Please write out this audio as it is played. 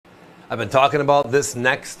I've been talking about this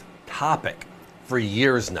next topic for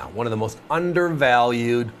years now. One of the most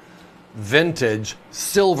undervalued vintage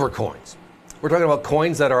silver coins. We're talking about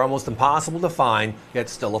coins that are almost impossible to find, yet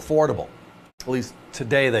still affordable. At least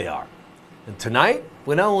today they are. And tonight,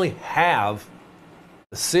 we not only have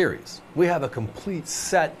the series, we have a complete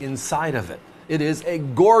set inside of it. It is a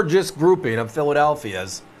gorgeous grouping of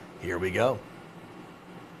Philadelphia's. Here we go.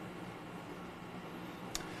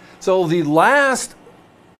 So the last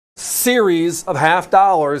series of half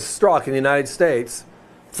dollars struck in the United States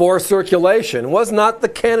for circulation was not the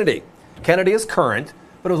Kennedy. Kennedy is current,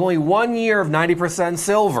 but it was only 1 year of 90%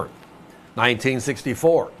 silver,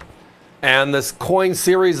 1964. And this coin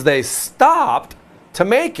series they stopped to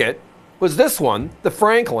make it was this one, the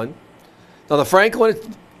Franklin. Now the Franklin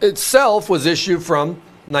itself was issued from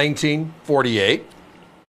 1948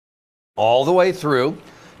 all the way through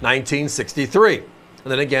 1963,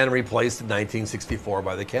 and then again replaced in 1964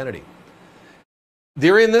 by the Kennedy.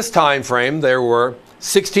 During this time frame, there were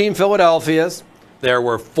 16 Philadelphias, there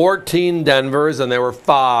were 14 Denvers, and there were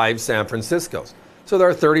 5 San Franciscos. So there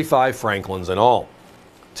are 35 Franklins in all.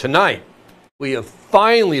 Tonight, we have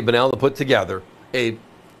finally been able to put together a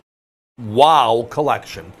wow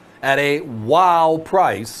collection at a wow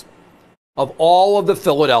price of all of the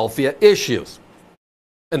Philadelphia issues.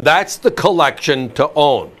 And that's the collection to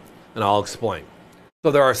own. And I'll explain.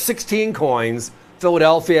 So there are 16 coins.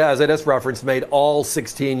 Philadelphia, as I just referenced, made all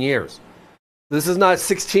 16 years. This is not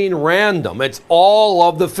 16 random. It's all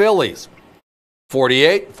of the Phillies.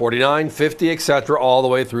 48, 49, 50, etc., all the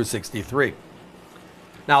way through 63.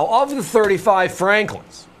 Now, of the 35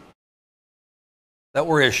 Franklins that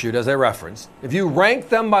were issued, as I referenced, if you rank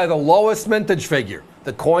them by the lowest mintage figure,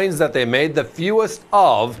 the coins that they made the fewest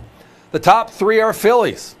of, the top 3 are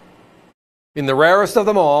Phillies. In the rarest of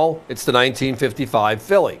them all, it's the 1955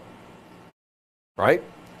 Philly. Right?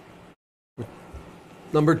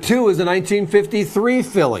 Number 2 is the 1953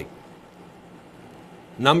 Philly.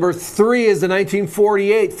 Number 3 is the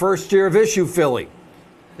 1948 first year of issue Philly.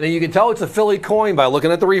 And then you can tell it's a Philly coin by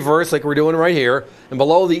looking at the reverse like we're doing right here. And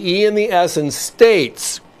below the E and the S in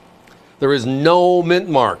states, there is no mint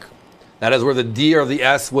mark. That is where the D or the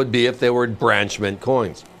S would be if they were branch mint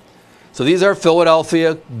coins. So these are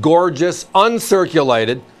Philadelphia, gorgeous,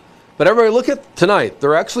 uncirculated. But everybody look at tonight.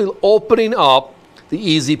 They're actually opening up the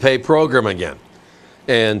Easy Pay program again.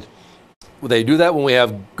 And they do that when we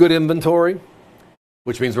have good inventory,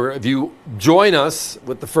 which means if you join us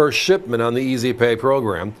with the first shipment on the Easy Pay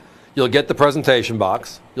program, you'll get the presentation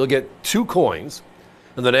box, you'll get 2 coins,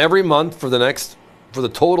 and then every month for the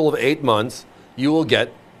total of 8 months, you will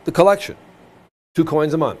get the collection. 2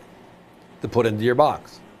 coins a month to put into your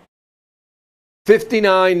box.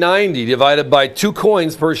 $59.90 divided by 2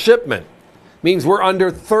 coins per shipment means we're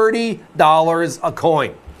under $30 a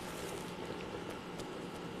coin.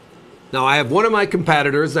 Now, I have one of my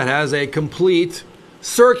competitors that has a complete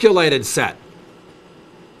circulated set.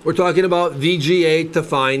 We're talking about VG8 to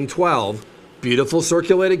Fine 12. Beautiful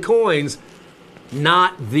circulated coins,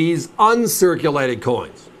 not these uncirculated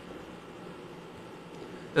coins.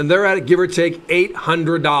 And they're at, give or take,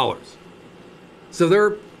 $800. So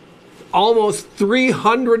they're almost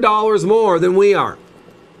 $300 more than we are.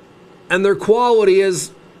 And their quality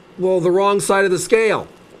is, well, the wrong side of the scale.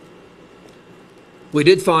 We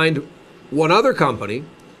did find one other company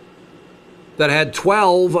that had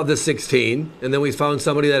 12 of the 16, and then we found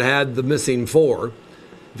somebody that had the missing 4.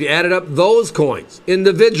 If you added up those coins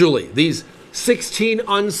individually, these 16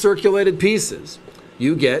 uncirculated pieces,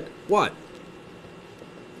 you get what?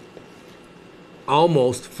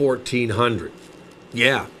 Almost 1,400.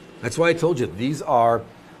 Yeah, that's why I told you these are.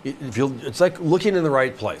 It's like looking in the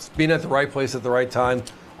right place, being at the right place at the right time.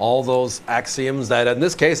 All those axioms that, in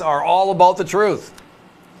this case, are all about the truth.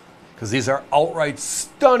 Because these are outright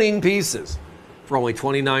stunning pieces for only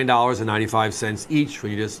 $29.95 each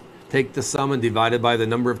when you just take the sum and divide it by the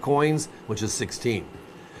number of coins, which is 16.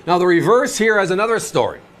 Now, the reverse here has another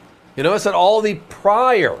story. You notice that all the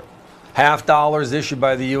prior half dollars issued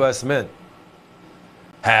by the U.S. Mint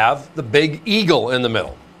have the big eagle in the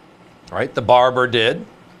middle. Right? The Barber did.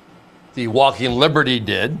 The Walking Liberty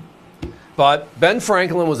did. But Ben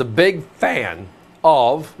Franklin was a big fan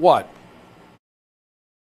of what?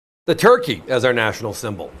 The turkey as our national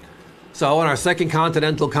symbol. So in our Second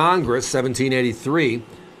Continental Congress, 1783,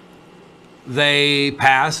 they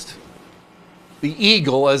passed the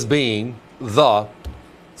eagle as being the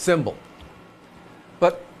symbol.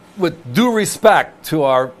 But with due respect to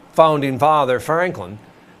our founding father, Franklin,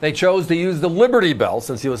 they chose to use the Liberty Bell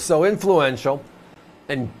since he was so influential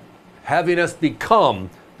in having us become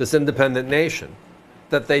this independent nation,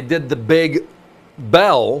 that they did the big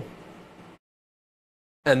bell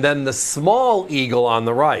and then the small eagle on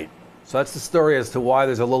the right. So that's the story as to why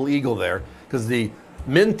there's a little eagle there, because the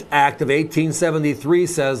Mint Act of 1873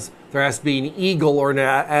 says there has to be an eagle or an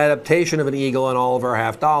adaptation of an eagle on all of our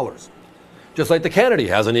half dollars. Just like the Kennedy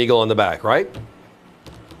has an eagle on the back, right?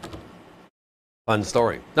 Fun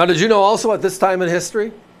story. Now, did you know also at this time in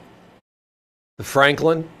history, the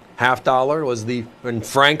Franklin half dollar was when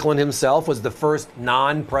Franklin himself was the first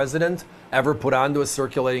non-president ever put onto a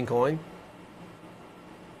circulating coin?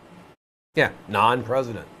 Yeah,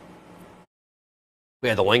 non-president. We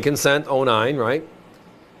had the Lincoln cent, 09, right?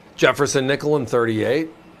 Jefferson nickel in 38.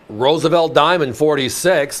 Roosevelt dime in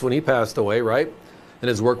 46 when he passed away, right? And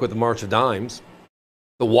his work with the March of Dimes.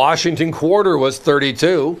 The Washington quarter was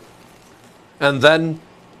 32. And then,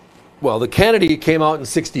 well, the Kennedy came out in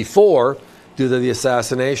 64 due to the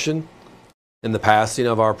assassination and the passing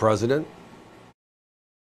of our president.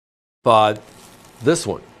 But this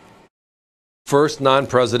one, first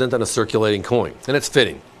non-president on a circulating coin. And it's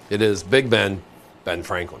fitting. It is Big Ben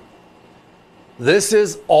Franklin. This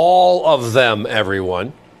is all of them,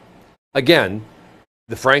 everyone. Again,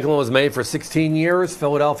 the Franklin was made for 16 years.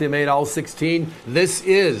 Philadelphia made all 16. This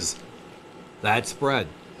is that spread.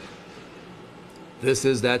 This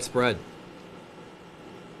is that spread.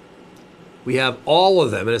 We have all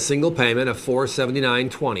of them in a single payment of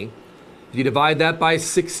 $479.20. If you divide that by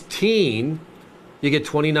 16, you get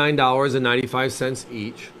 $29.95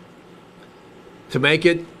 each. To make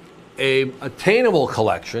it an attainable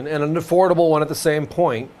collection and an affordable one at the same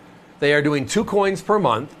point, they are doing 2 coins per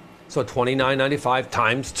month, so $29.95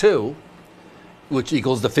 times 2, which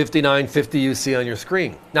equals the $59.50 you see on your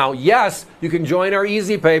screen. Now, yes, you can join our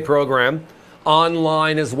Easy Pay program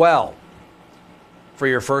online as well for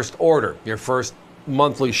your first order, your first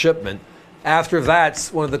monthly shipment. After that,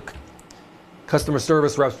 one of the customer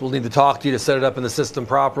service reps will need to talk to you to set it up in the system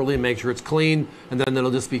properly, make sure it's clean, and then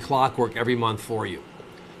it'll just be clockwork every month for you.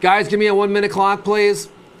 Guys, give me a 1-minute clock, please.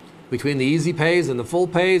 Between the easy pays and the full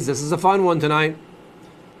pays, this is a fun one tonight.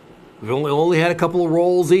 We've only had a couple of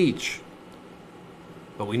rolls each.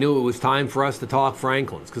 But we knew it was time for us to talk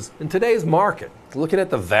Franklins. Because in today's market, looking at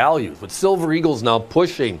the values, with Silver Eagles now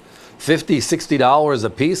pushing $50, $60 a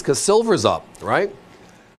piece, because silver's up, right?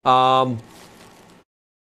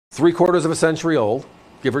 3/4 of a century old,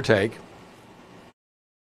 give or take.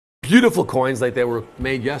 Beautiful coins like they were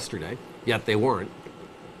made yesterday, yet they weren't.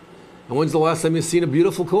 And when's the last time you've seen a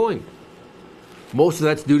beautiful coin? Most of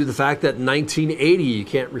that's due to the fact that in 1980, you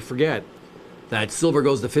can't forget, that silver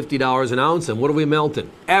goes to $50 an ounce, and what are we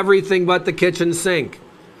melting? Everything but the kitchen sink.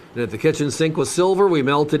 And if the kitchen sink was silver, we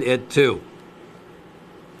melted it too.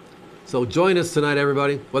 So join us tonight,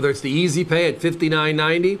 everybody. Whether it's the Easy Pay at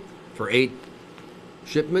 $59.90 for 8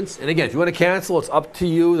 shipments. And again, if you want to cancel, it's up to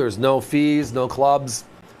you. There's no fees, no clubs.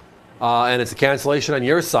 And it's a cancellation on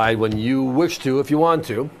your side when you wish to, if you want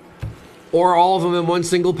to. Or all of them in one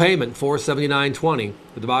single payment, $479.20.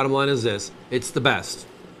 But the bottom line is this: it's the best.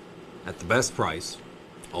 At the best price.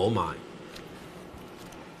 Oh my.